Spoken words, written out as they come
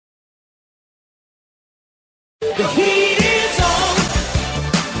The heat is on.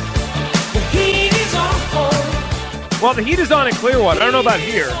 The heat is on. Well, the heat is on in Clearwater. I don't know about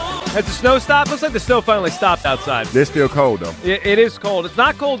here. Has the snow stopped? Looks like the snow finally stopped outside. It's still cold, though. It is cold. It's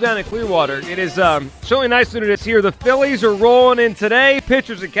not cold down in Clearwater. It is certainly nice when it is here. The Phillies are rolling in today.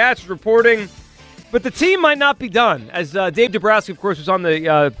 Pitchers and catchers reporting. But the team might not be done. As Dave Dombrowski, of course, was on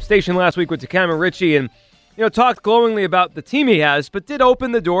the station last week with Takam and Richie and talked glowingly about the team he has, but did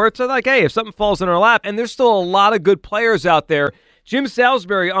open the door to hey, if something falls in our lap, and there's still a lot of good players out there. Jim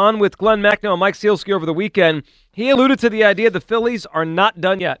Salisbury on with Glenn Macnow and Mike Sealski over the weekend. He alluded to the idea the Phillies are not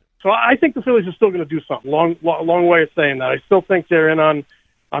done yet. So I think the Phillies are still going to do something. Long way of saying that. I still think they're in on.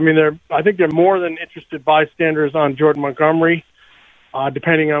 I think they're more than interested bystanders on Jordan Montgomery,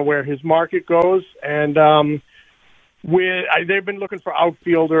 depending on where his market goes. And they've been looking for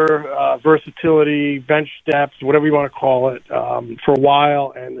outfielder versatility, bench depth, whatever you want to call it, for a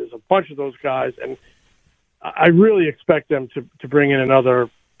while. And there's a bunch of those guys, and I really expect them to bring in another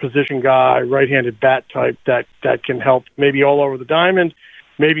position guy, right-handed bat type that can help maybe all over the diamond.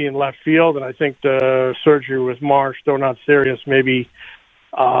 Maybe in left field, and I think the surgery with Marsh, though not serious, maybe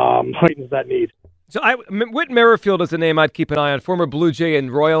heightens that need. So Whit Merrifield is a name I'd keep an eye on. Former Blue Jay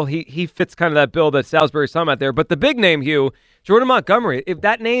and Royal. He fits kind of that bill that Salisbury's talking about there. But the big name, Hugh, Jordan Montgomery, if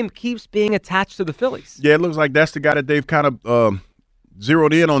that name keeps being attached to the Phillies. Yeah, it looks like that's the guy that they've kind of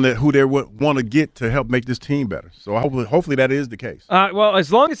zeroed in on, that who they want to get to help make this team better. So hopefully that is the case. Well,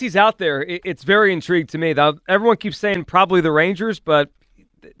 as long as he's out there, it's very intrigued to me. Everyone keeps saying probably the Rangers, but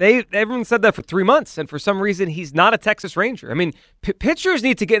everyone said that for 3 months, and for some reason he's not a Texas Ranger. I mean, pitchers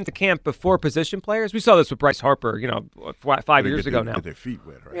need to get into camp before position players. We saw this with Bryce Harper, 5 years ago now. Get their feet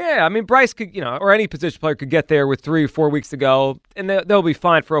wet, right? Yeah, I mean, Bryce could, or any position player could get there with 3 or 4 weeks to go, and they'll be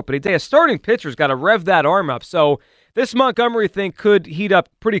fine for opening day. A starting pitcher's got to rev that arm up. So this Montgomery thing could heat up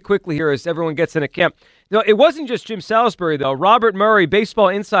pretty quickly here as everyone gets into camp. It wasn't just Jim Salisbury, though. Robert Murray, Baseball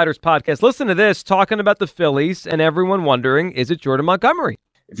Insiders podcast. Listen to this, talking about the Phillies, and everyone wondering, is it Jordan Montgomery?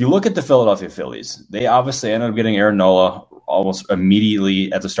 If you look at the Philadelphia Phillies, they obviously ended up getting Aaron Nola almost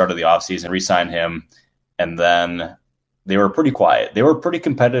immediately at the start of the offseason, re-signed him, and then they were pretty quiet. They were pretty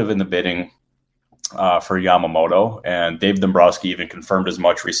competitive in the bidding for Yamamoto, and Dave Dombrowski even confirmed as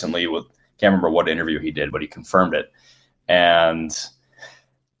much recently with, can't remember what interview he did, but he confirmed it. And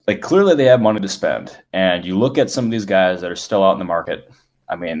clearly they have money to spend. And you look at some of these guys that are still out in the market,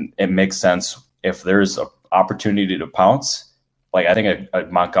 I mean, it makes sense if there's an opportunity to pounce. I think a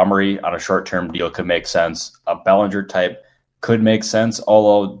Montgomery on a short-term deal could make sense. A Bellinger type could make sense,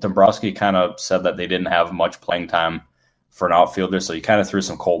 although Dombrowski kind of said that they didn't have much playing time for an outfielder, so he kind of threw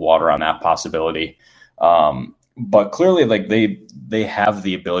some cold water on that possibility. But clearly, they have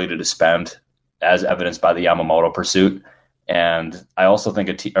the ability to spend, as evidenced by the Yamamoto pursuit. And I also think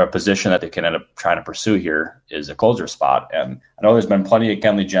a position that they can end up trying to pursue here is a closer spot. And I know there's been plenty of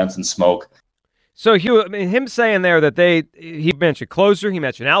Kenley Jensen smoke. So, Hugh, I mean, him saying there that he mentioned closer, he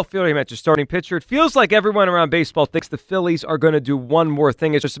mentioned outfielder, he mentioned starting pitcher. It feels like everyone around baseball thinks the Phillies are going to do one more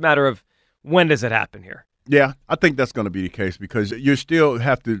thing. It's just a matter of when does it happen here. Yeah, I think that's going to be the case because you still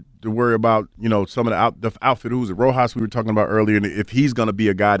have to worry about, some of the outfitter who's Rojas we were talking about earlier, and if he's going to be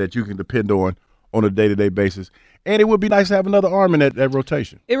a guy that you can depend on a day-to-day basis. And it would be nice to have another arm in that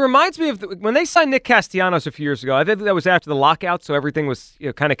rotation. It reminds me of when they signed Nick Castellanos a few years ago. I think that was after the lockout, so everything was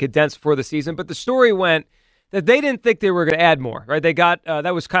kind of condensed for the season. But the story went that they didn't think they were going to add more, right? They got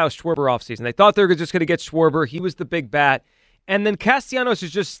that was Kyle Schwarber offseason. They thought they were just going to get Schwarber. He was the big bat. And then Castellanos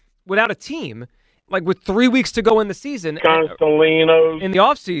is just without a team, with 3 weeks to go in the season. Castellanos. In the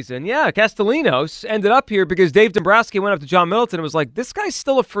offseason, yeah. Castellanos ended up here because Dave Dombrowski went up to John Middleton and was like, this guy's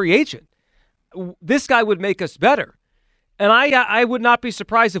still a free agent. This guy would make us better. And I would not be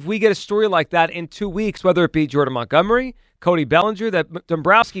surprised if we get a story like that in 2 weeks, whether it be Jordan Montgomery, Cody Bellinger, that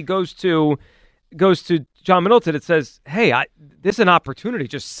Dombrowski goes to John Middleton. It says, hey, this is an opportunity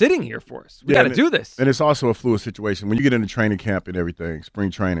just sitting here for us. We got to do this. And it's also a fluid situation. When you get into training camp and everything, spring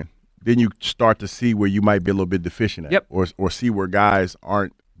training, then you start to see where you might be a little bit deficient at, or see where guys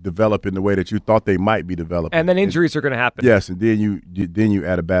aren't developing the way that you thought they might be developing. And then injuries are going to happen. Yes, and then you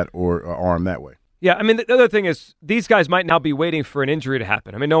add a bat or an arm that way. Yeah, I mean, the other thing is these guys might now be waiting for an injury to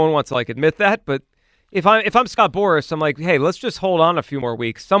happen. I mean, no one wants to admit that, but if I'm Scott Boras, I'm like, hey, let's just hold on a few more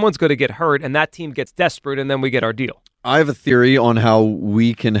weeks. Someone's going to get hurt, and that team gets desperate, and then we get our deal. I have a theory on how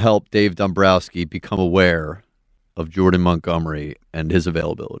we can help Dave Dombrowski become aware of Jordan Montgomery and his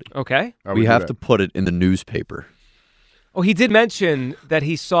availability. Okay. We have to put it in the newspaper. Oh, he did mention that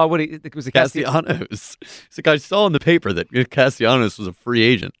he saw it was Castellanos. It's like I saw in the paper that Castellanos was a free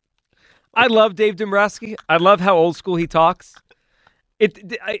agent. I love Dave Dombrowski. I love how old school he talks.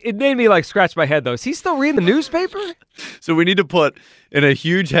 It made me like scratch my head though. Is he still reading the newspaper? So we need to put in a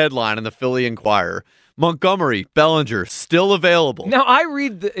huge headline in the Philly Inquirer: Montgomery, Bellinger, still available. Now, I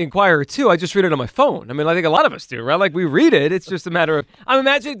read the Inquirer, too. I just read it on my phone. I mean, I think a lot of us do, right? Like, we read it. It's just a matter of... I'm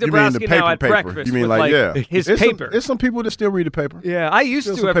imagining Dabrowski now at breakfast You mean with, his paper. There's some people that still read the paper. Yeah, I used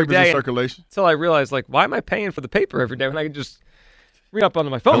Still to some every papers in day circulation. until I realized, like, why am I paying for the paper every day when I can just read up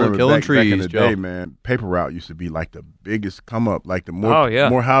onto my I phone? remember Killing back in trees, the Joe. day, man, paper route used to be like the biggest come up. Like the more, Oh, yeah.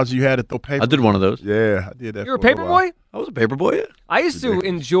 more houses you had to throw paper. I did one of those. Yeah, I did that. You're a for paper while. boy? I was a paper boy. I used to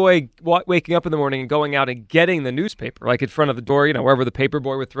enjoy waking up in the morning and going out and getting the newspaper, like in front of the door, wherever the paper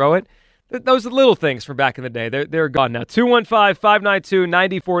boy would throw it. Those are little things from back in the day. They're gone now.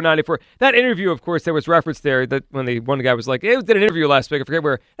 215-592-9494. That interview, of course, there was reference there that when the one guy was like, "It did an interview last week." I forget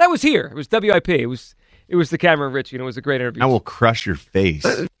where. That was here. It was WIP. It was the Cameron Ritchie, and it was a great interview. I will crush your face.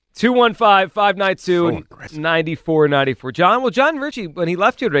 215-592-9494. John Ritchie, when he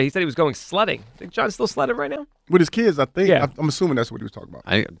left you today, he said he was going sledding. Think John's still sledding right now? With his kids, I think. Yeah. I'm assuming that's what he was talking about.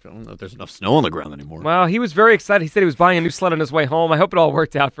 I don't know if there's enough snow on the ground anymore. Well, he was very excited. He said he was buying a new sled on his way home. I hope it all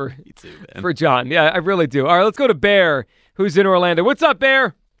worked out for John. Yeah, I really do. All right, let's go to Bear, who's in Orlando. What's up,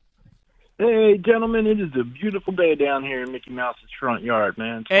 Bear? Hey, gentlemen, it is a beautiful day down here in Mickey Mouse's front yard,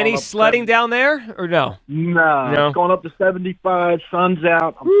 man. It's Any going up sledding down there, or no? No, it's going up to 75, sun's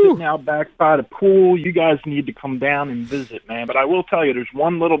out. I'm sitting out back by the pool. You guys need to come down and visit, man. But I will tell you, there's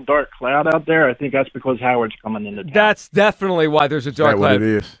one little dark cloud out there. I think that's because Howard's coming into town. That's definitely why there's a dark Is that what cloud.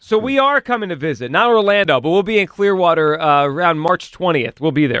 it is? So we are coming to visit, not Orlando, but we'll be in Clearwater around March 20th.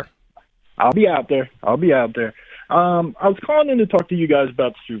 We'll be there. I'll be out there. I was calling in to talk to you guys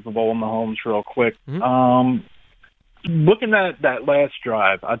about the Super Bowl and Mahomes real quick. Looking at that last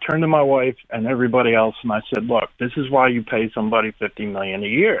drive, I turned to my wife and everybody else and I said, look, this is why you pay somebody $50 million a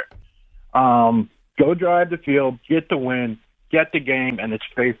year. Go drive the field, get the win, get the game, and it's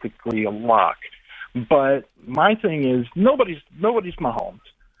basically a lock. But my thing is, nobody's Mahomes.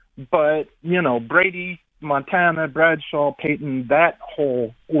 But, Brady, Montana, Bradshaw, Peyton, that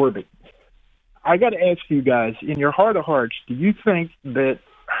whole orbit. I got to ask you guys, in your heart of hearts, do you think that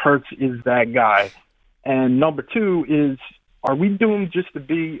Hurts is that guy? And number two is, are we doomed just to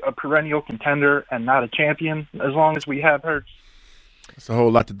be a perennial contender and not a champion as long as we have Hurts? It's a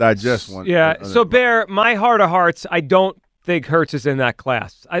whole lot to digest. Yeah. So, Bear, my heart of hearts, I don't think Hurts is in that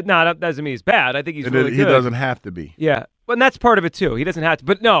class. That doesn't mean he's bad. I think he's really good. He doesn't have to be. Yeah. But that's part of it, too. He doesn't have to.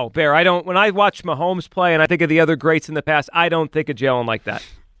 But no, Bear, I don't. When I watch Mahomes play and I think of the other greats in the past, I don't think of Jalen like that.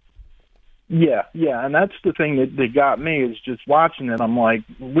 Yeah, and that's the thing that got me is just watching it. I'm like,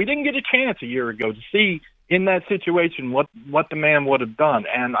 we didn't get a chance a year ago to see in that situation what the man would have done.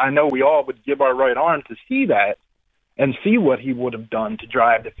 And I know we all would give our right arm to see that and see what he would have done to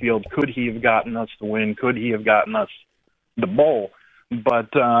drive the field. Could he have gotten us the win? Could he have gotten us the bowl?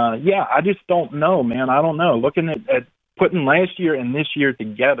 But, I just don't know, man. I don't know. Looking at putting last year and this year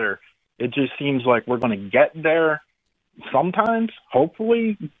together, it just seems like we're going to get there. Sometimes,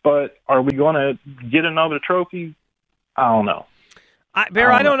 hopefully, but are we going to get another trophy? I don't know. Bear,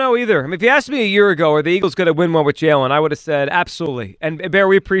 I don't know either. I mean, if you asked me a year ago, are the Eagles going to win one with Jalen, I would have said absolutely. And Bear,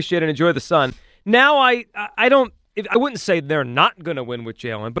 we appreciate and enjoy the sun. Now, I wouldn't say they're not going to win with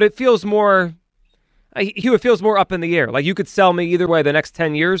Jalen, but it feels more. It feels more up in the air. Like you could sell me either way the next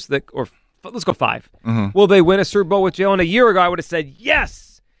 10 years, or let's go 5. Mm-hmm. Will they win a Super Bowl with Jalen? A year ago, I would have said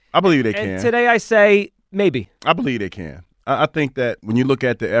yes. I believe they and can. Today, I say maybe. I believe they can. I think that when you look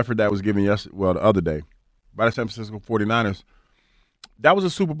at the effort that was given the other day by the San Francisco 49ers, that was a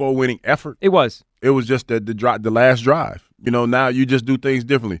Super Bowl winning effort. It was. It was just the last drive. Now you just do things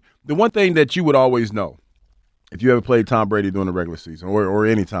differently. The one thing that you would always know, if you ever played Tom Brady during the regular season or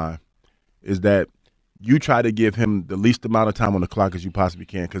any time, is that you try to give him the least amount of time on the clock as you possibly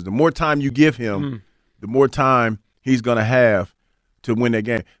can, because the more time you give him, the more time he's going to have to win that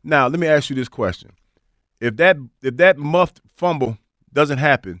game. Now, let me ask you this question. If that muffed fumble doesn't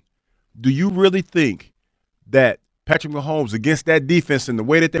happen, do you really think that Patrick Mahomes, against that defense and the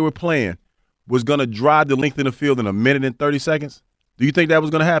way that they were playing, was going to drive the length of the field in a minute and 30 seconds? Do you think that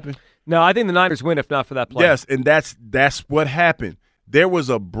was going to happen? No, I think the Niners win if not for that play. Yes, and that's what happened. There was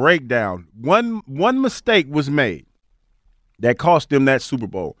a breakdown. One mistake was made that cost them that Super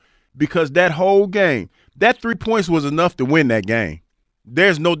Bowl, because that whole game, that 3 points was enough to win that game.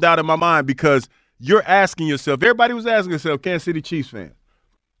 There's no doubt in my mind, because you're asking yourself, everybody was asking themselves, Kansas City Chiefs fan,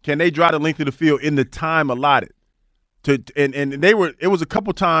 can they drive the length of the field in the time allotted? And they were. It was a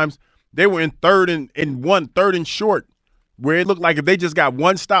couple times they were in third and short, where it looked like if they just got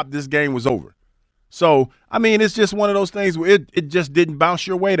one stop, this game was over. So, I mean, it's just one of those things where it just didn't bounce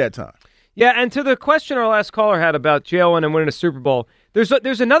your way that time. Yeah, and to the question our last caller had about Jalen and winning a Super Bowl,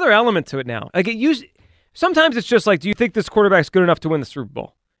 there's another element to it now. Like sometimes it's just like, do you think this quarterback's good enough to win the Super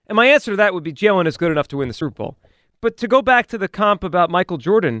Bowl? And my answer to that would be Jalen is good enough to win the Super Bowl. But to go back to the comp about Michael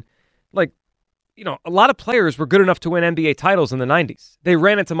Jordan, like, a lot of players were good enough to win NBA titles in the 90s. They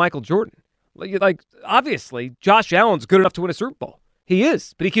ran into Michael Jordan. Like obviously, Josh Allen's good enough to win a Super Bowl. He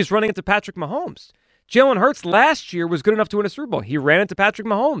is, but he keeps running into Patrick Mahomes. Jalen Hurts last year was good enough to win a Super Bowl. He ran into Patrick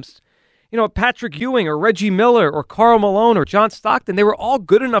Mahomes. Patrick Ewing or Reggie Miller or Karl Malone or John Stockton, they were all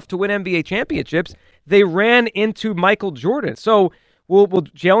good enough to win NBA championships. They ran into Michael Jordan. So will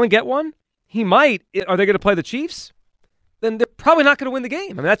Jalen get one? He might. Are they going to play the Chiefs? Then they're probably not going to win the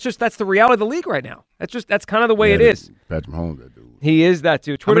game. I mean, that's the reality of the league right now. That's kind of the way it is. Patrick Mahomes, that dude. He is that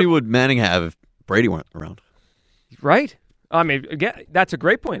dude. How many would Manning have if Brady went around? Right. I mean, again, that's a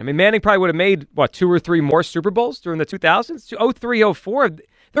great point. I mean, Manning probably would have made, 2 or 3 more Super Bowls during the 2000s? 03, 04.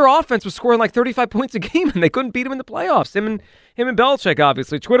 Their offense was scoring like 35 points a game, and they couldn't beat him in the playoffs. Him and Belichick,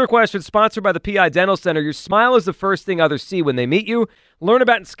 obviously. Twitter question sponsored by the PI Dental Center. Your smile is the first thing others see when they meet you. Learn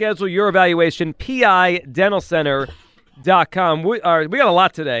about and schedule your evaluation, PIDentalCenter.com. We got a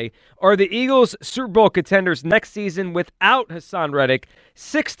lot today. Are the Eagles Super Bowl contenders next season without Hassan Reddick?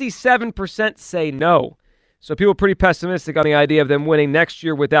 67% say no. So people are pretty pessimistic on the idea of them winning next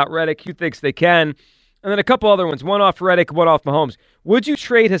year without Reddick. Who thinks they can? And then a couple other ones, one off Reddick, one off Mahomes. Would you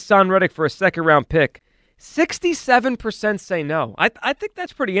trade Hassan Reddick for a second-round pick? 67% say no. I think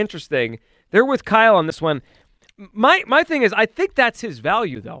that's pretty interesting. They're with Kyle on this one. My thing is, I think that's his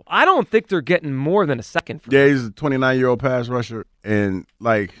value, though. I don't think they're getting more than a second for him. Yeah, he's a 29-year-old pass rusher, and,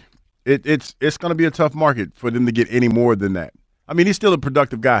 it's going to be a tough market for them to get any more than that. I mean, he's still a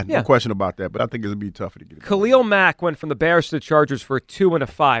productive guy, no question about that, but I think it'll be tougher to get it. Khalil Mack went from the Bears to the Chargers for a 2 and a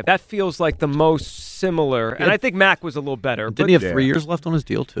 5. That feels like the most similar, and I think Mack was a little better. Didn't he have 3 years left on his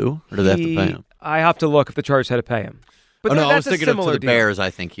deal, too? Or did they have to pay him? I have to look if the Chargers had to pay him. But I was thinking of to the Bears,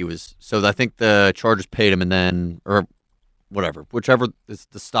 I think he was. So I think the Chargers paid him and then, or whichever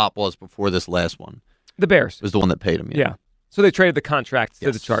the stop was before this last one. The Bears. Was the one that paid him, yeah. So they traded the contract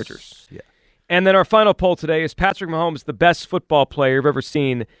to the Chargers. Yeah. And then our final poll today is Patrick Mahomes the best football player you've ever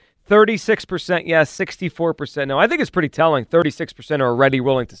seen? 36% yes, 64% no. I think it's pretty telling. 36% are already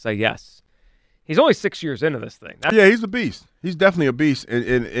willing to say yes. He's only 6 years into this thing. Yeah, he's a beast. He's definitely a beast.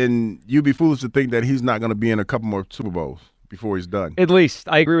 And you'd be foolish to think that he's not going to be in a couple more Super Bowls before he's done. At least.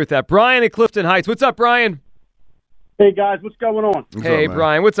 I agree with that. Brian at Clifton Heights. What's up, Brian? Hey, guys. What's going on? Hey,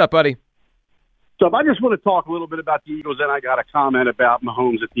 Brian. What's up, buddy? So I just want to talk a little bit about the Eagles, and I got a comment about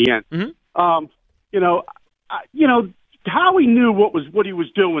Mahomes at the end. Mm-hmm. Howie knew what he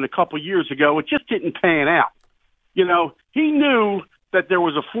was doing a couple years ago. It just didn't pan out. He knew that there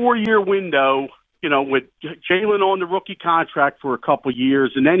was a 4-year window, with Jalen on the rookie contract for a couple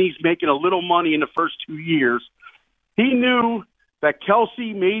years, and then he's making a little money in the first 2 years. He knew that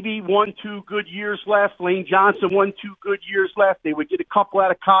Kelsey maybe 1-2 good years left. Lane Johnson 1-2 good years left. They would get a couple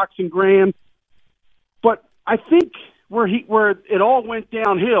out of Cox and Graham. But I think where it all went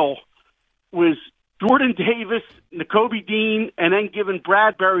downhill was Jordan Davis, Nakobe Dean, and then giving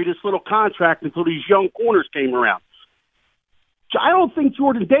Bradbury this little contract until these young corners came around. I don't think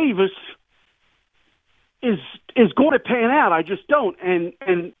Jordan Davis is going to pan out. I just don't. And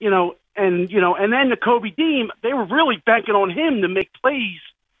then Nakobe Dean, they were really banking on him to make plays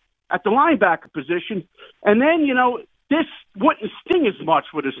at the linebacker position. And then, this wouldn't sting as much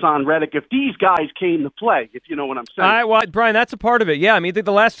with Hassan Reddick if these guys came to play, if you know what I'm saying. Well, Brian, that's a part of it. Yeah, I mean, the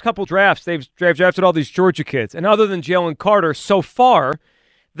last couple drafts, they've drafted all these Georgia kids. And other than Jalen Carter, so far,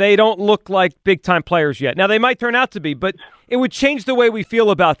 they don't look like big-time players yet. Now, they might turn out to be, but it would change the way we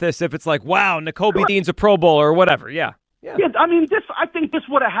feel about this if it's like, wow, Nakobe Dean's a Pro Bowler or whatever. Yeah. I mean, I think this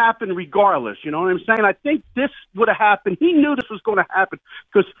would have happened regardless. You know what I'm saying? I think this would have happened. He knew this was going to happen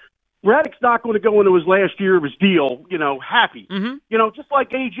because Reddick's not going to go into his last year of his deal, happy. Mm-hmm. Just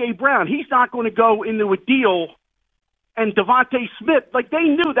like A.J. Brown. He's not going to go into a deal and Devontae Smith. Like, they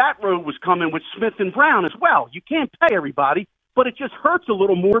knew that road was coming with Smith and Brown as well. You can't pay everybody, but it just hurts a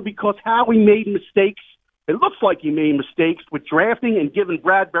little more because Howie made mistakes. It looks like he made mistakes with drafting and giving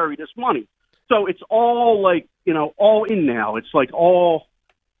Bradbury this money. So it's all all in now. It's like all,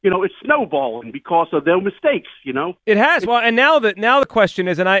 it's snowballing because of their mistakes, It has. Well, and now the question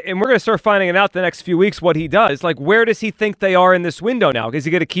is, and we're going to start finding it out the next few weeks what he does. Like, where does he think they are in this window now? Is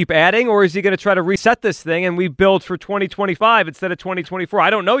he going to keep adding, or is he going to try to reset this thing and we build for 2025 instead of 2024? I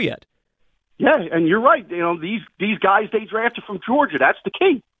don't know yet. Yeah, and you're right. These guys they drafted from Georgia. That's the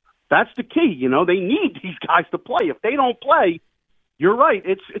key. They need these guys to play. If they don't play, you're right.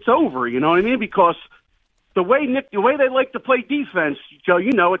 It's over. You know what I mean? Because the way they like to play defense, Joe,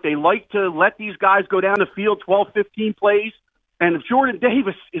 you know it. They like to let these guys go down the field 12, 15 plays. And if Jordan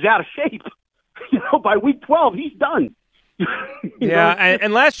Davis is out of shape, by week 12, he's done.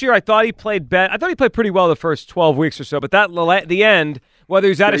 And last year I thought he played I thought he played pretty well the first 12 weeks or so, but the end, whether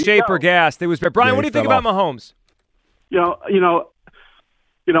he's out of shape or gassed, it was bad. Brian, what do you think about Mahomes?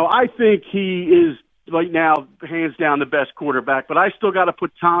 I think he is right now hands down the best quarterback, but I still got to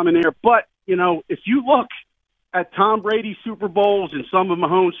put Tom in there. But if you look at Tom Brady's Super Bowls and some of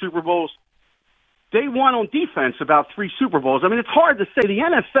Mahomes' Super Bowls, they won on defense about 3 Super Bowls. I mean, it's hard to say. The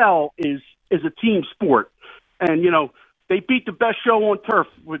NFL is a team sport, and they beat the best show on turf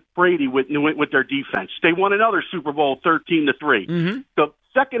with Brady with their defense. They won another Super Bowl 13-3. Mm-hmm. The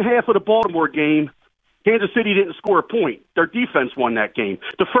second half of the Baltimore game, Kansas City didn't score a point. Their defense won that game.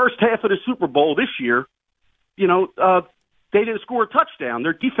 The first half of the Super Bowl this year, they didn't score a touchdown.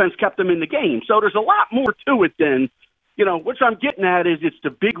 Their defense kept them in the game. So there's a lot more to it than, what I'm getting at is it's the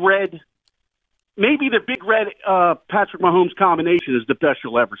Big Red. Maybe the Big Red Patrick Mahomes combination is the best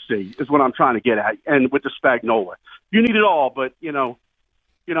you'll ever see, is what I'm trying to get at. And with the Spagnola. You need it all, but,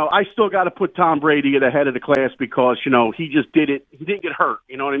 I still got to put Tom Brady at the head of the class because, he just did it. He didn't get hurt.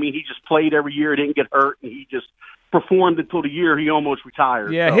 You know what I mean? He just played every year, didn't get hurt, and he just performed until the year he almost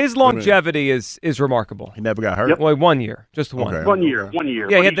retired. Yeah, his longevity is remarkable. He never got hurt? Yep. Well, 1 year. Just one. Okay. 1 year.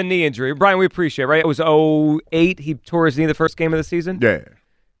 Yeah, he had the knee injury. Brian, we appreciate it, right? It was 2008. He tore his knee the first game of the season? Yeah.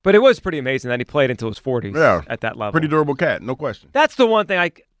 But it was pretty amazing that he played until his 40s at that level. Pretty durable cat, no question. That's the one thing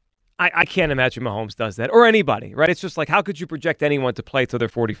I can't imagine Mahomes does that, or anybody, right? It's just like, how could you project anyone to play till they're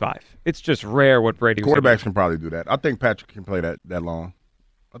 45? It's just rare what Brady was. Quarterbacks can probably do that. I think Patrick can play that long.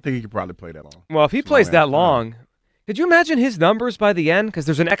 I think he can probably play that long. Well, if he plays that long, could you imagine his numbers by the end? Because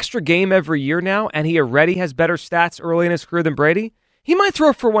there's an extra game every year now, and he already has better stats early in his career than Brady. He might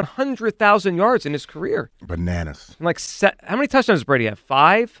throw for 100,000 yards in his career. Bananas. How many touchdowns does Brady have?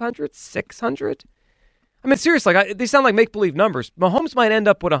 500? 600? I mean, seriously, they sound like make-believe numbers. Mahomes might end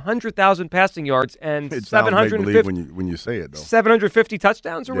up with 100,000 passing yards and it 750 when you say it, though. 750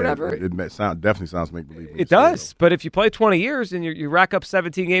 touchdowns or whatever. It definitely sounds make-believe. It does, but if you play 20 years and you rack up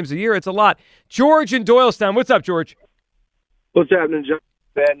 17 games a year, it's a lot. George in Doylestown. What's up, George? What's happening, John?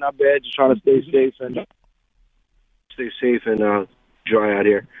 Bad, not bad. Just trying to stay safe and dry out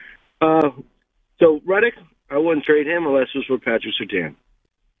here. So Reddick, I wouldn't trade him unless it was for Patrick Surtain.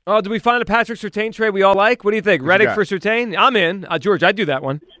 Oh, did we find a Patrick Surtain trade we all like? What do you think? Reddick for Surtain? I'm in. George, I'd do that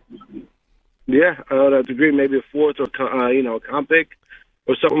one. Yeah, I would have to agree. Maybe a fourth or a comp pick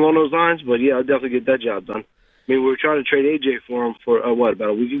or something along those lines. But yeah, I'll definitely get that job done. I mean, we were trying to trade AJ for him for about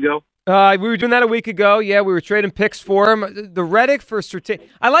a week ago. We were doing that a week ago. Yeah, we were trading picks for him. The Reddick for Surtain.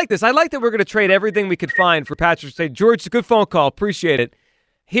 I like this. I like that we're going to trade everything we could find for Patrick Surtain. George, it's a good phone call. Appreciate it.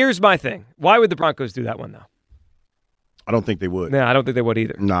 Here's my thing. Why would the Broncos do that one, though? I don't think they would. No, I don't think they would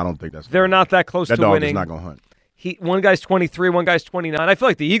either. No, I don't think that's. They're not that close to winning. That dog is not going to hunt. One guy's 23, one guy's 29. I feel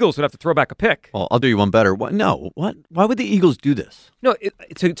like the Eagles would have to throw back a pick. Well, I'll do you one better. What? No. What? Why would the Eagles do this? No,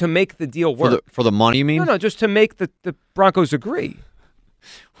 to make the deal work. For the money, you mean? No, just to make the Broncos agree.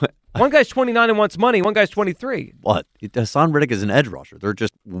 One guy's 29 and wants money. One guy's 23. What? Hassan Reddick is an edge rusher. They're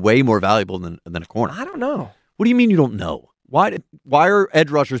just way more valuable than a corner. I don't know. What do you mean you don't know? Why are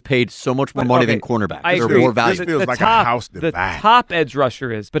edge rushers paid so much more money than cornerbacks? I They're agree. more valuable. This feels like a house divide. The top edge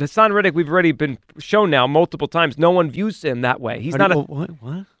rusher is, but Hassan Reddick, we've already been shown now multiple times. No one views him that way. He's not a.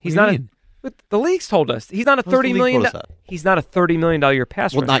 What? He's not a. But the league's told us he's not a $30 million. He's not a $30 million a year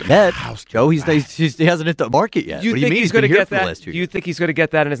pass rusher. Well, not yet, Joe. He hasn't hit the market yet. Do you think he's going to get that? Do you think he's going to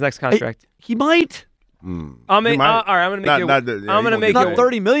get that in his next contract? He might. All right, I'm going to make not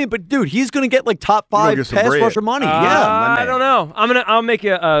 $30 million, but dude, he's going to get like top 5 pass rusher money. I don't know. I'll make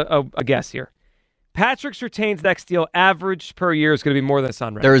you a guess here. Patrick Surtain's next deal, average per year, is going to be more than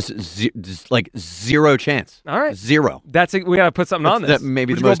Hassan Reddick. There's zero chance. All right, zero. We got to put something on this. That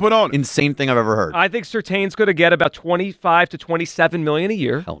maybe the most insane thing I've ever heard. I think Surtain's going to get about $25 to $27 million a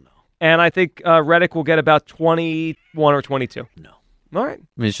year. Hell no. And I think Reddick will get about 21 or 22. No. All right.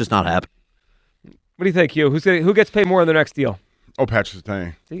 I mean, it's just not happening. What do you think, Hugh? Who gets paid more in their next deal? Oh, Patrick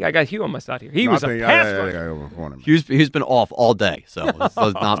Surtain. See, I got Hugh on my side here. He was a pass rusher. He's been off all day, so let's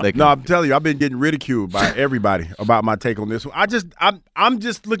not make. No, I'm telling you, I've been getting ridiculed by everybody about my take on this one. I'm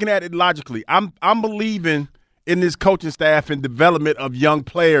just looking at it logically. I'm believing in this coaching staff and development of young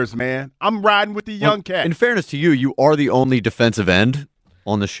players, man. I'm riding with the young cat. In fairness to you, you are the only defensive end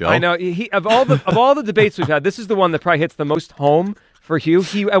on the show. I know. Of all the debates we've had, this is the one that probably hits the most home. For Hugh,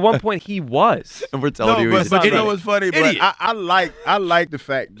 at one point he was. And we're telling you, but you know what's funny? But I like the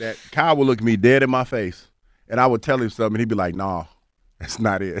fact that Kyle would look me dead in my face, and I would tell him something, and he'd be like, "Nah," That's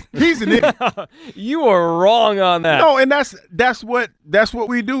not it. He's an idiot. You are wrong on that. No, and that's what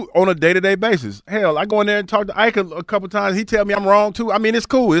we do on a day-to-day basis. Hell, I go in there and talk to Ike a couple times. He tell me I'm wrong too. I mean, it's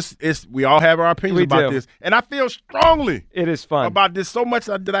cool. It's we all have our opinions about this, and I feel strongly. It is fun about this so much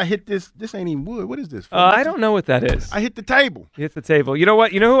that I hit this. This ain't even wood. What is this? I don't know what that is. I hit the table. You hit the table. You know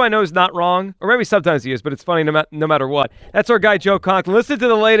what? You know who I know is not wrong, or maybe sometimes he is, but it's funny no matter what. That's our guy Joe Conklin. Listen to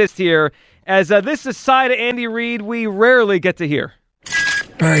the latest here, as this is a side of Andy Reid we rarely get to hear.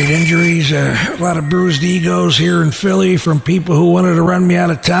 All right, injuries, a lot of bruised egos here in Philly from people who wanted to run me out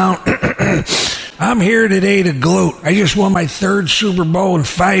of town. I'm here today to gloat. I just won my 3rd Super Bowl in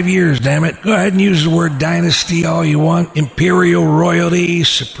 5 years, damn it. Go ahead and use the word dynasty all you want. Imperial royalty,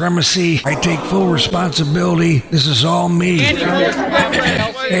 supremacy. I take full responsibility. This is all me.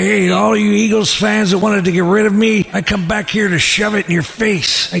 Hey, all you Eagles fans that wanted to get rid of me, I come back here to shove it in your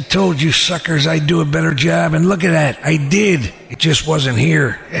face. I told you suckers I'd do a better job, and look at that. I did. It just wasn't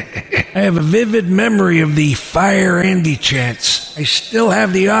here. I have a vivid memory of the Fire Andy chants. I still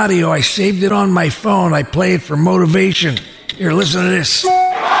have the audio. I saved it on my phone. I play it for motivation. Here, listen to this. Remember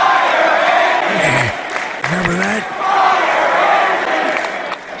that?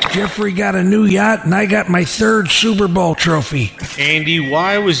 Jeffrey got a new yacht, and I got my 3rd Super Bowl trophy. Andy,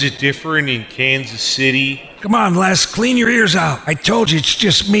 why was it different in Kansas City? Come on, Les, clean your ears out. I told you it's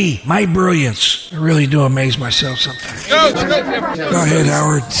just me, my brilliance. I really do amaze myself sometimes. Go ahead,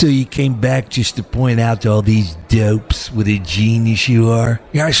 Howard. So you came back just to point out to all these dopes what a genius you are?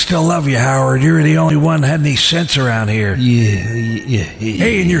 Yeah, I still love you, Howard. You're the only one that had any sense around here. Yeah.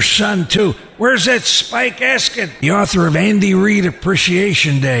 Hey, and your son, too. Where's that Spike Eskin? The author of Andy Reid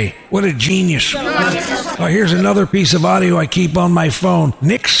Appreciation Day. What a genius. Oh, here's another piece of audio I keep on my phone.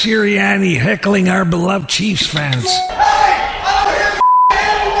 Nick Sirianni heckling our beloved Chiefs fans.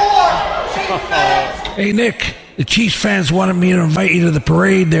 Hey, Nick. The Chiefs fans wanted me to invite you to the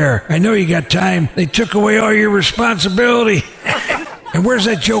parade there. I know you got time. They took away all your responsibility. And where's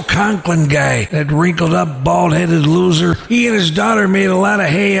that Joe Conklin guy? That wrinkled up, bald-headed loser? He and his daughter made a lot of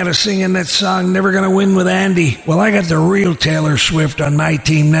hay out of singing that song, Never Gonna Win with Andy. Well, I got the real Taylor Swift on my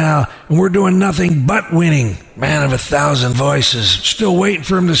team now, and we're doing nothing but winning. Man of 1,000 voices. Still waiting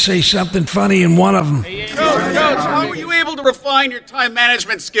for him to say something funny in one of them. Coach, how were you able to refine your time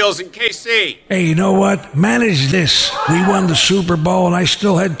management skills in KC? Hey, you know what? Manage this. We won the Super Bowl, and I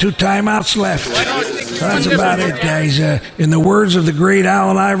still had 2 timeouts left. That's about it, guys. In the words of the great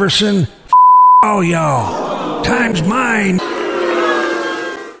Allen Iverson, all y'all. Time's mine.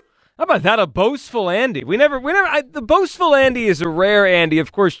 How about that? A boastful Andy. The boastful Andy is a rare Andy.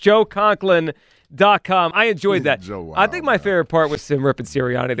 Of course, JoeConklin.com. I enjoyed that. I think my favorite part was him ripping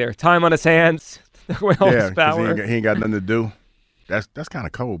Sirianni there. Time on his hands. His power. He ain't got nothing to do. That's kind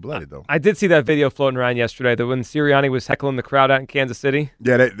of cold-blooded, though. I did see that video floating around yesterday, that when Sirianni was heckling the crowd out in Kansas City.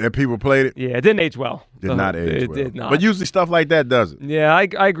 Yeah, that people played it. Yeah, it didn't age well. Did not age well. It did not. But usually stuff like that does it. Yeah, I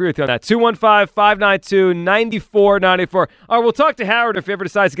agree with you on that. 215-592-9494. All right, we'll talk to Howard if he ever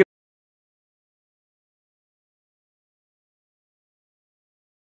decides to get.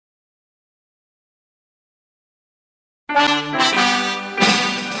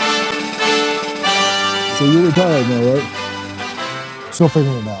 So you're retired now, right? Still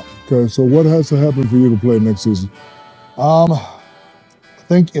figuring it out. Okay, so what has to happen for you to play next season? I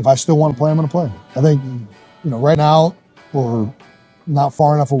think if I still want to play, I'm going to play. I think, right now we're not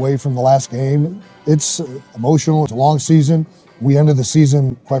far enough away from the last game. It's emotional. It's a long season. We ended the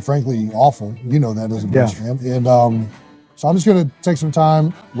season, quite frankly, awful. You know that as a Bears fan. And so I'm just going to take some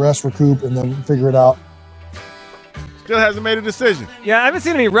time, rest, recoup, and then figure it out. Still hasn't made a decision. Yeah, I haven't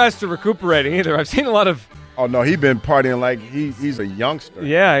seen any rest or recuperating either. I've seen a lot of. Oh, no, he's been partying like he's a youngster.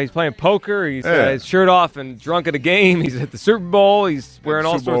 Yeah, he's playing poker. He's his shirt off and drunk at a game. He's at the Super Bowl. He's wearing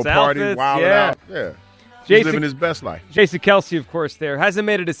all sorts of outfits. Out. Yeah. He's living his best life. Jason Kelce, of course, there. Hasn't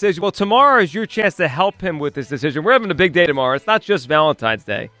made a decision. Well, tomorrow is your chance to help him with this decision. We're having a big day tomorrow. It's not just Valentine's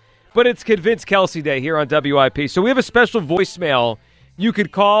Day, but it's Convince Kelce Day here on WIP. So we have a special voicemail you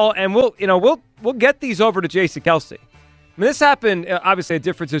could call, and we'll get these over to Jason Kelce. I mean, this happened, obviously, a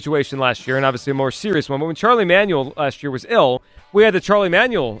different situation last year, and obviously a more serious one. But when Charlie Manuel last year was ill, we had the Charlie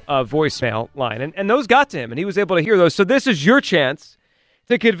Manuel voicemail line, and those got to him, and he was able to hear those. So this is your chance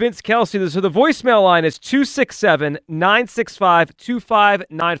to convince Kelce. So the voicemail line is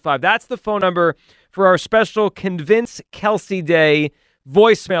 267-965-2595. That's the phone number for our special Convince Kelce Day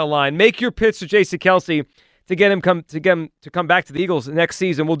voicemail line. Make your pitch to Jason Kelce to get him to come back to the Eagles next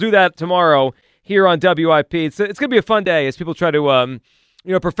season. We'll do that tomorrow here on WIP. It's going to be a fun day as people try to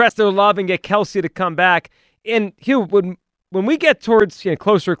profess their love and get Kelce to come back. And when we get towards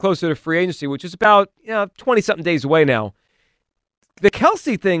closer and closer to free agency, which is about 20-something days away now, The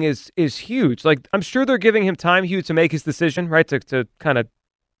Kelsey thing is huge. Like, I'm sure they're giving him time, Hugh, to make his decision, right, to kind of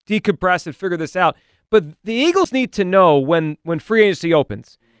decompress and figure this out. But the Eagles need to know when free agency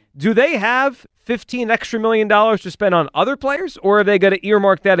opens, do they have $15 extra million to spend on other players, or are they going to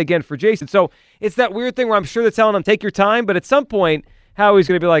earmark that again for Jason? So it's that weird thing where I'm sure they're telling him, take your time, but at some point, Howie's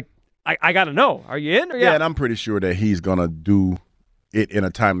going to be like, I got to know. Are you in? Or yeah, and I'm pretty sure that he's going to do it in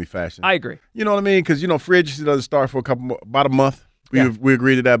a timely fashion. I agree. You know what I mean? Because, free agency doesn't start for about a month. We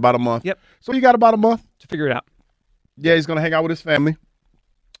agreed to that, about a month. Yep. So you got about a month to figure it out. Yeah, he's going to hang out with his family.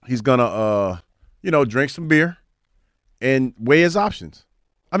 He's going to, drink some beer and weigh his options.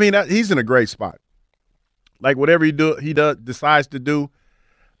 I mean, he's in a great spot. Like, whatever he decides to do,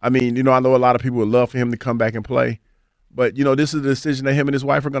 I mean, I know a lot of people would love for him to come back and play. But, this is a decision that him and his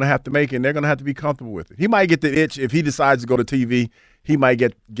wife are going to have to make, and they're going to have to be comfortable with it. He might get the itch. If he decides to go to TV, he might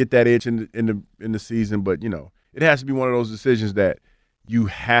get that itch in the season. But, it has to be one of those decisions that you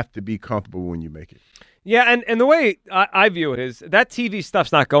have to be comfortable when you make it. Yeah, and the way I view it is that TV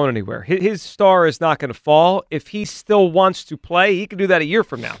stuff's not going anywhere. His star is not going to fall. If he still wants to play, he can do that a year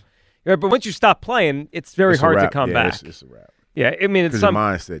from now. But once you stop playing, it's very hard to come back. It's a wrap. Yeah, I mean, it's your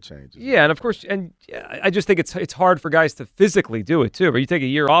mindset changes. Yeah, and of course, I just think it's hard for guys to physically do it too. Where you take a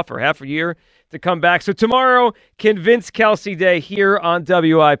year off or half a year to come back. So tomorrow, Convince Kelsey Day here on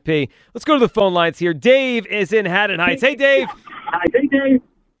WIP. Let's go to the phone lines here. Dave is in Haddon Heights. Hey, Dave. Hi, hey, Dave.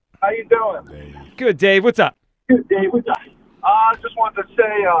 How you doing? Good, Dave. What's up? Good, Dave. What's up? I just wanted to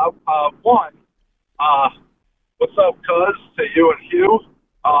say, one, what's up, cuz, to you and Hugh.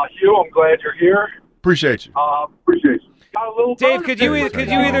 Hugh, I'm glad you're here. Appreciate you. Appreciate you. Got a little Dave, could you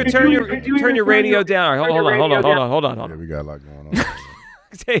either turn your radio down? All right, hold on. Yeah, we got a lot going on.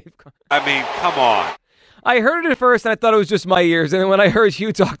 Dave, I mean, come on. I heard it at first, and I thought it was just my ears. And then when I heard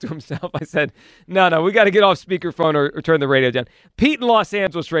Hugh talk to himself, I said, no, we got to get off speakerphone or turn the radio down. Pete in Los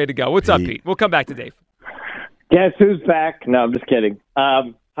Angeles ready to go. What's up, Pete? We'll come back to Dave. Guess who's back? No, I'm just kidding.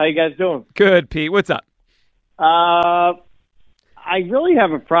 How you guys doing? Good, Pete. What's up? I really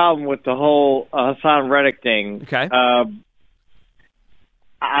have a problem with the whole Hassan Reddick thing. Okay.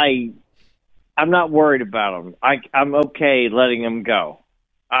 I'm not worried about him. I'm okay letting him go.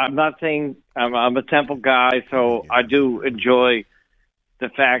 I'm not saying I'm a Temple guy, so I do enjoy the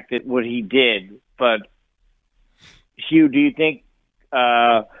fact that what he did. But Hugh, do you think?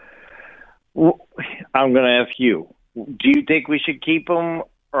 I'm going to ask you. Do you think we should keep him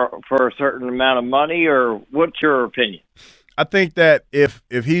for a certain amount of money, or what's your opinion? I think that if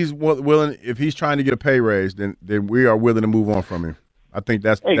he's willing, if he's trying to get a pay raise, then we are willing to move on from him. I think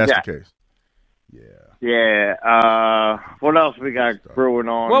that's the case. Yeah. What else we got brewing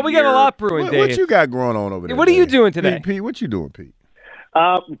on? Well, we got a lot brewing, Dave. What you got going on over there? What are you doing today? Pete, what you doing, Pete?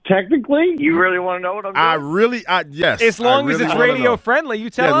 Technically, you really want to know what I'm doing? Yes. As long as it's radio friendly, you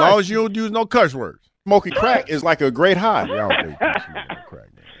tell us. As long as you don't use no cuss words. Smoking crack is like a great high. Y'all don't think crack.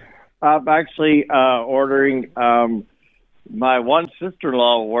 I'm actually ordering. My one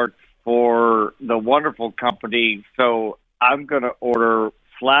sister-in-law works for the wonderful company, so I'm going to order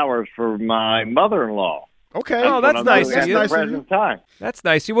flowers for my mother-in-law. Okay. Oh, that's nice of you. That's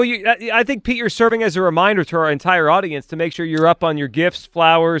nice. Well, I think, Pete, you're serving as a reminder to our entire audience to make sure you're up on your gifts,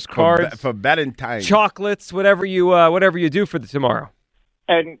 flowers, cards, for Valentine's, chocolates, whatever you do for tomorrow.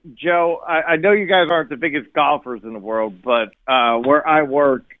 And Joe, I know you guys aren't the biggest golfers in the world, but where I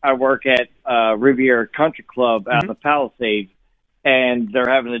work at Riviera Country Club out in the Palisades, and they're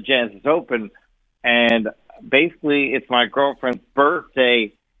having the Genesis Open, and basically it's my girlfriend's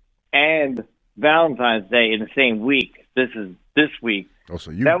birthday and Valentine's Day in the same week. This is this week. Oh,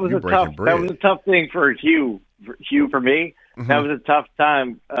 so that was a tough thing for Hugh for me. Mm-hmm. That was a tough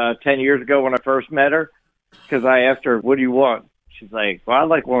time 10 years ago when I first met her, because I asked her, "What do you want?" She's like, "Well, I'd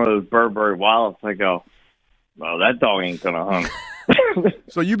like one of those Burberry wallets." I go, "Well, that dog ain't gonna hunt."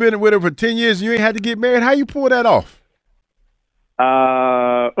 So you've been with her for 10 years and you ain't had to get married? How you pull that off?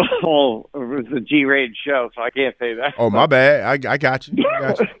 Well, it was a G-rated show, so I can't say that. Oh, my bad. I got you.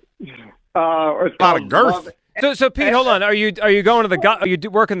 It's a lot of girth. So Pete, hold on. Are you going to the are you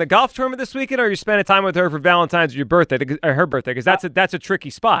working the golf tournament this weekend, or are you spending time with her for Valentine's or your birthday, or her birthday? Because that's a tricky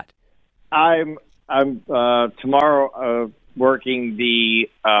spot. I'm tomorrow working the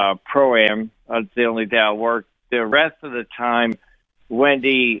Pro-Am. That's the only day I work. The rest of the time,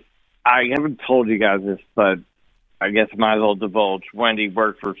 Wendy, I haven't told you guys this, but I guess I might as well divulge. Wendy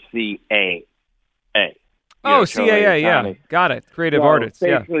worked for CAA. Oh, CAA, yeah. Got it. Creative artists,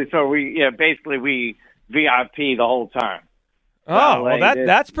 basically, So we VIP the whole time. Oh, well,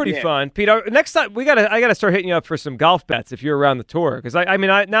 that's pretty fun, Pete. Next time I gotta start hitting you up for some golf bets if you're around the tour, because I mean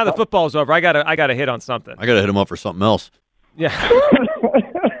now the football's over. I gotta hit on something. I gotta hit him up for something else. Yeah.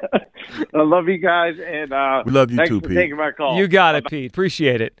 I love you guys, and we love you thanks too, for Pete. taking my call. You got it, Pete.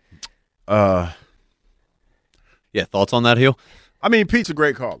 Appreciate it. Yeah, thoughts on that, Hugh? I mean, Pete's a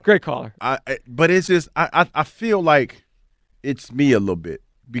great caller. Great caller. But it's just I feel like it's me a little bit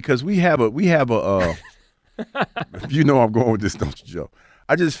because we have a you know I'm going with this, don't you, Joe?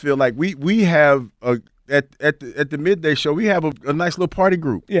 I just feel like we have at the midday show we have a nice little party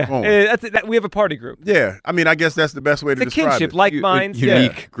group. Yeah, we have a party group. Yeah, I mean I guess that's the best way to describe kinship, it. like minds,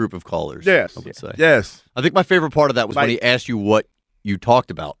 unique group of callers. Yes, I would say. Yes. I think my favorite part of that was when he asked you what you talked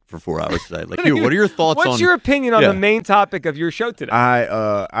about for 4 hours today. Like, Hugh, what are your thoughts on? What's your opinion on the main topic of your show today?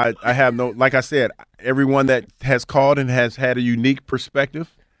 I have no, like I said, everyone that has called and has had a unique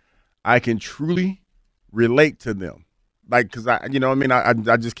perspective, I can truly relate to them. Like, cause I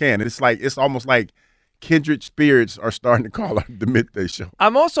just can. It's almost like kindred spirits are starting to call the midday show.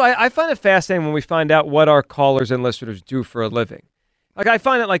 I find it fascinating when we find out what our callers and listeners do for a living. Like, I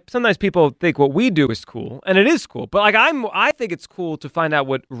find it like sometimes people think what we do is cool, and it is cool. But like I think it's cool to find out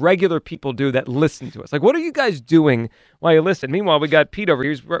what regular people do that listen to us. Like, what are you guys doing while you listen? Meanwhile, we got Pete over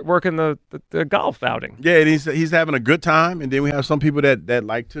here. He's working the golf outing. Yeah, and he's having a good time. And then we have some people that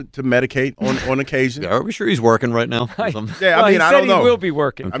like to medicate on occasion. Are we sure he's working right now? Yeah, Well, I mean, I don't know. He will be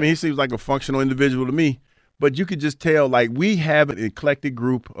working. I mean, he seems like a functional individual to me. But you could just tell, like, we have an eclectic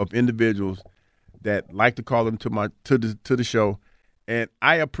group of individuals that like to call them to the show. And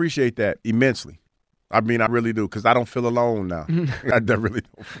I appreciate that immensely. I mean, I really do, because I don't feel alone now. I really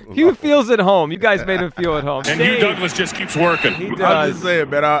don't feel alone. Hugh feels at home. You guys made him feel at home. And Dave, Hugh Douglas just keeps working. He I'm does. just saying,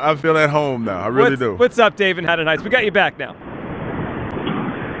 man, I feel at home now. I really do. What's up, Dave and Haddon Heights? We got you back now.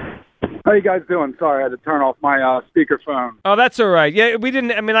 How you guys doing? Sorry, I had to turn off my speakerphone. Oh, that's all right. Yeah, we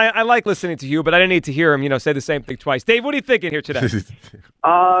didn't. I mean, I like listening to you, but I didn't need to hear him, say the same thing twice. Dave, what are you thinking here today?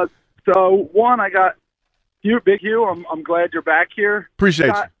 So one, I got Big Hugh. I'm glad you're back here. Appreciate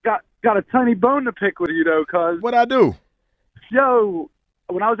you. Got a tiny bone to pick with you though, cuz. What I do? Yo,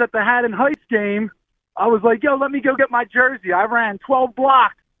 when I was at the Haddon Heights game, I was like, yo, let me go get my jersey. I ran 12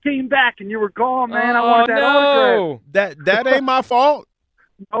 blocks, came back, and you were gone, man. I want that autograph. That ain't my fault.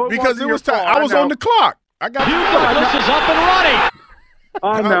 No, Because it wasn't was your time. fault. I was on the clock. I got Douglas is up and running.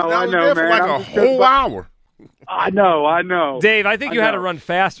 I was know, there for man. like I'm a just whole good, hour. I know. Dave, I think you had to run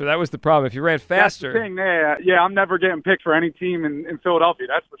faster. That was the problem. If you ran faster. That's the thing. Yeah, I'm never getting picked for any team in Philadelphia.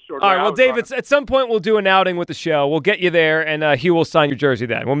 That's for sure. All right, well, Dave, at some point we'll do an outing with the show. We'll get you there, and Hugh will sign your jersey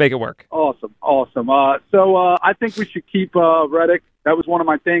then. We'll make it work. Awesome. So I think we should keep Reddick. That was one of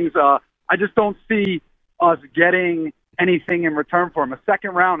my things. I just don't see us getting anything in return for him. A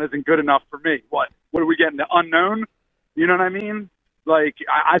second round isn't good enough for me. What are we getting? The unknown? You know what I mean? Like,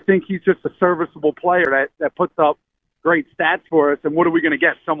 I think he's just a serviceable player that puts up great stats for us. And what are we going to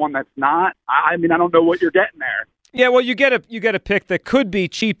get? Someone that's not? I mean, I don't know what you're getting there. Yeah, well, you get a pick that could be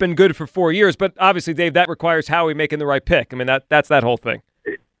cheap and good for 4 years, but obviously, Dave, that requires Howie making the right pick. I mean, that's that whole thing.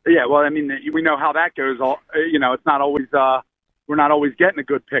 Yeah, well, I mean, we know how that goes. It's not always we're not always getting a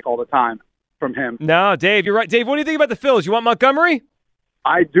good pick all the time from him. No, Dave, you're right. Dave, what do you think about the Phils? You want Montgomery?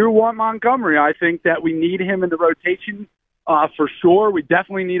 I do want Montgomery. I think that we need him in the rotation for sure. We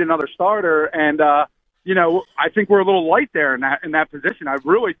definitely need another starter, and I think we're a little light there in that position. I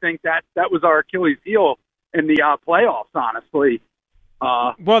really think that was our Achilles heel in the playoffs, honestly.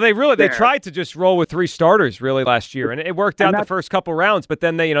 Well, they tried to just roll with 3 starters really last year, and it worked out the first couple rounds. But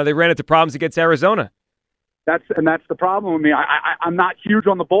then they ran into problems against Arizona. That's the problem with me. I'm not huge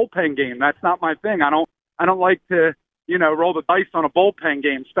on the bullpen game. That's not my thing. I don't like to roll the dice on a bullpen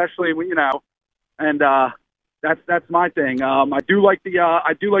game, especially when and that's my thing. I do like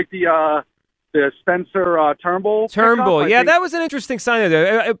the Spencer Turnbull. Turnbull, yeah, that was an interesting sign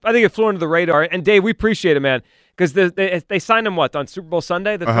there. I think it flew under the radar. And Dave, we appreciate it, man, because they signed him on Super Bowl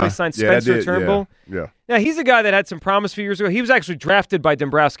Sunday. They signed Spencer Turnbull. Yeah, he's a guy that had some promise a few years ago. He was actually drafted by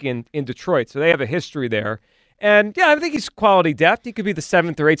Dombrowski in Detroit, so they have a history there. And yeah, I think he's quality depth. He could be the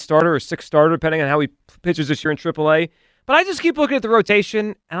 7th or 8th starter or 6th starter, depending on how he pitches this year in AAA. But I just keep looking at the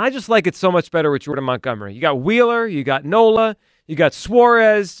rotation, and I just like it so much better with Jordan Montgomery. You got Wheeler, you got Nola, you got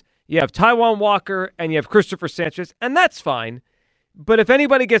Suarez, you have Taijuan Walker, and you have Christopher Sanchez, and that's fine. But if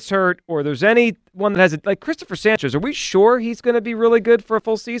anybody gets hurt or there's anyone that has like Christopher Sanchez, are we sure he's going to be really good for a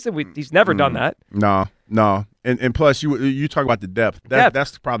full season? He's never done that. No. And plus, you talk about the depth.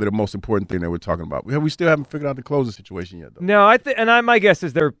 That's probably the most important thing that we're talking about. We still haven't figured out the closing situation yet, though. No, my guess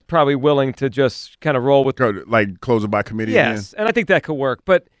is they're probably willing to just kind of roll with close it by committee. Yes, and I think that could work.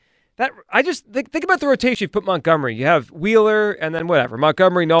 But I just think about the rotation. You put Montgomery, you have Wheeler, and then whatever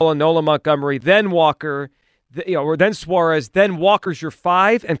Montgomery, Nola, Montgomery, then Walker. Or then Suarez, then Walker's your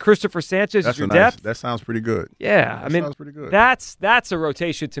 5, and Christopher Sanchez is your depth. That sounds pretty good. Yeah, sounds pretty good. That's a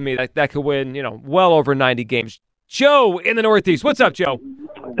rotation to me that could win, well over 90 games. Joe in the Northeast. What's up, Joe?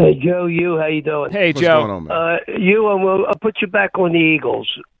 Hey, Joe, how you doing? Hey, What's Joe. going on, man? I'll put you back on the Eagles.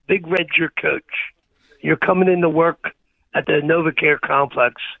 Big Red's your coach. You're coming into work at the NovaCare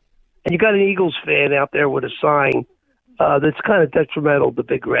complex, and you got an Eagles fan out there with a sign that's kind of detrimental to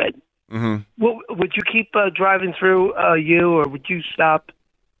Big Red. Mm-hmm. Well, would you keep driving through or would you stop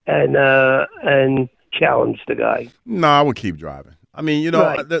and challenge the guy? No, I would keep driving. I mean,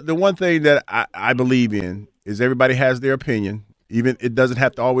 Right. the one thing that I believe in is everybody has their opinion. Even it doesn't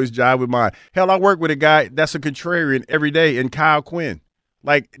have to always jive with mine. Hell, I work with a guy that's a contrarian every day, in Kyle Quinn.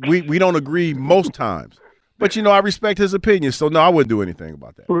 Like, we don't agree most times. But, I respect his opinion, so no, I wouldn't do anything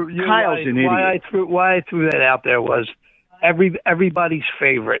about that. Kyle's an idiot. Why I threw that out there was everybody's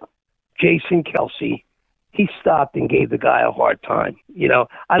favorite, Jason Kelsey. He stopped and gave the guy a hard time.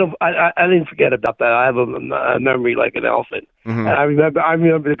 I didn't forget about that. I have a memory like an elephant. Mm-hmm. And I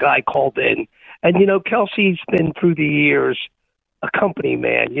remember the guy called in, and Kelsey's been through the years a company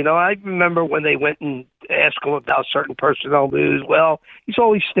man. I remember when they went and asked him about certain personnel news. Well, he's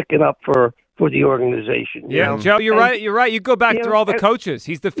always sticking up for the organization. Yeah, Joe, you're right. You're right. You go back through all the coaches.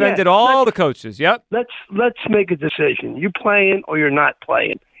 He's defended all the coaches. Yep. Let's make a decision. You playing or you're not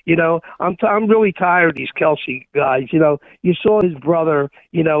playing. I'm really tired of these Kelsey guys. You saw his brother,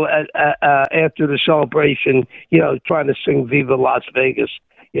 after the celebration, trying to sing "Viva Las Vegas."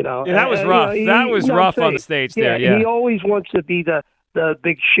 Yeah, that was rough. That was rough on the stage there. Yeah. He always wants to be the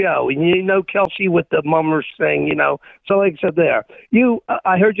big show, and Kelsey with the mummers thing. So like I said,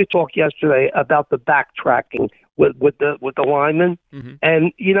 I heard you talk yesterday about the backtracking with the linemen, Mm-hmm.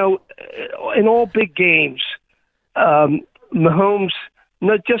 and in all big games, Mahomes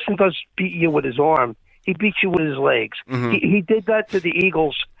not just does beat you with his arm, he beats you with his legs. Mm-hmm. He did that to the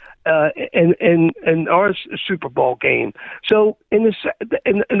Eagles in our Super Bowl game. So in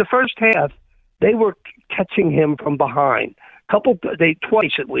the first half, they were catching him from behind.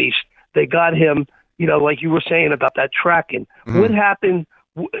 Twice at least, they got him. Like you were saying about that tracking. Mm-hmm. What happened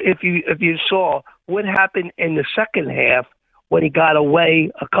if you saw what happened in the second half when he got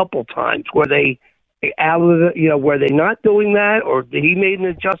away a couple times? Were they out of were they not doing that, or did he made an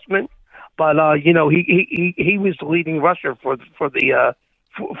adjustment? But he was the leading rusher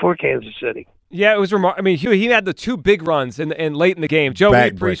for Kansas City. Yeah, it was remarkable. I mean, he had the 2 big runs and late in the game. Joe, we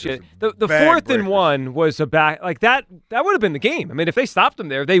appreciate it. The 4th and 1 was a back like that. That would have been the game. I mean, if they stopped him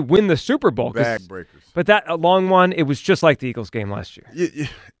there, they win the Super Bowl. Bag breakers. But a long one, it was just like the Eagles game last year.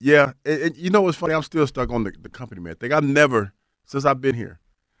 Yeah. What's funny? I'm still stuck on the company man thing. I've never, since I've been here,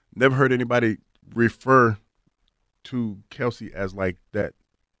 never heard anybody refer to Kelsey as like that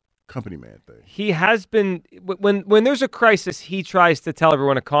company man thing. He has been when there's a crisis, he tries to tell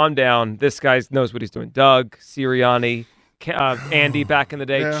everyone to calm down. This guy knows what he's doing. Doug, Sirianni, Andy back in the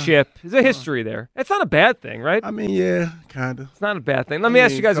day, Chip. There's a history there. It's not a bad thing, right? I mean, yeah, kind of. It's not a bad thing. Let me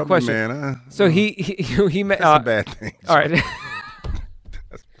ask you guys a question. Man, so he that's a bad thing. All right.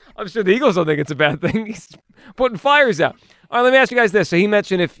 I'm sure the Eagles don't think it's a bad thing. He's putting fires out. All right, let me ask you guys this. So he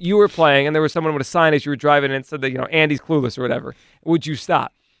mentioned if you were playing and there was someone with a sign as you were driving and said that, Andy's clueless or whatever, would you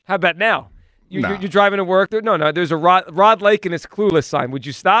stop? How about now? You're driving to work. There's a Rod Lake and his clueless sign. Would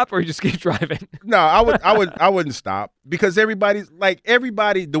you stop or you just keep driving? No, I wouldn't stop because everybody.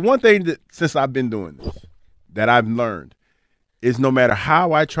 The one thing that since I've been doing this that I've learned is no matter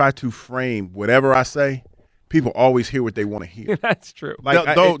how I try to frame whatever I say, people always hear what they want to hear. That's true.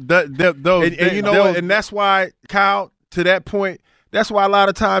 And that's why, Kyle, to that point, that's why a lot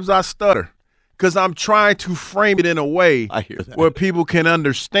of times I stutter. Because I'm trying to frame it in a way where people can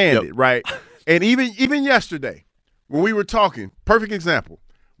understand it, right? And even yesterday, when we were talking, perfect example,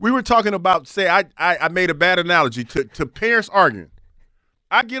 we were talking about, say, I made a bad analogy to parents arguing.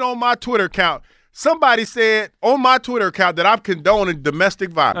 I get on my Twitter account. Somebody said on my Twitter account that I'm condoning domestic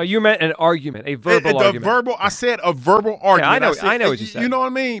violence. No, you meant an argument, a verbal argument. I said a verbal argument. Yeah, I know what you said. You know what I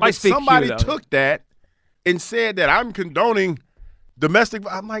mean? But somebody took that and said that I'm condoning domestic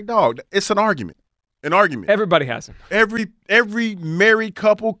violence. I'm like, dog, it's an argument. An argument. Everybody has them. Every married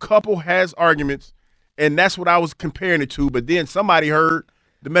couple has arguments, and that's what I was comparing it to. But then somebody heard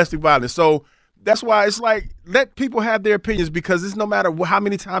domestic violence. So that's why it's like let people have their opinions because it's no matter how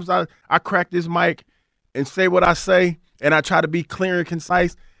many times I crack this mic and say what I say and I try to be clear and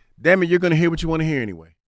concise, damn it, you're going to hear what you want to hear anyway.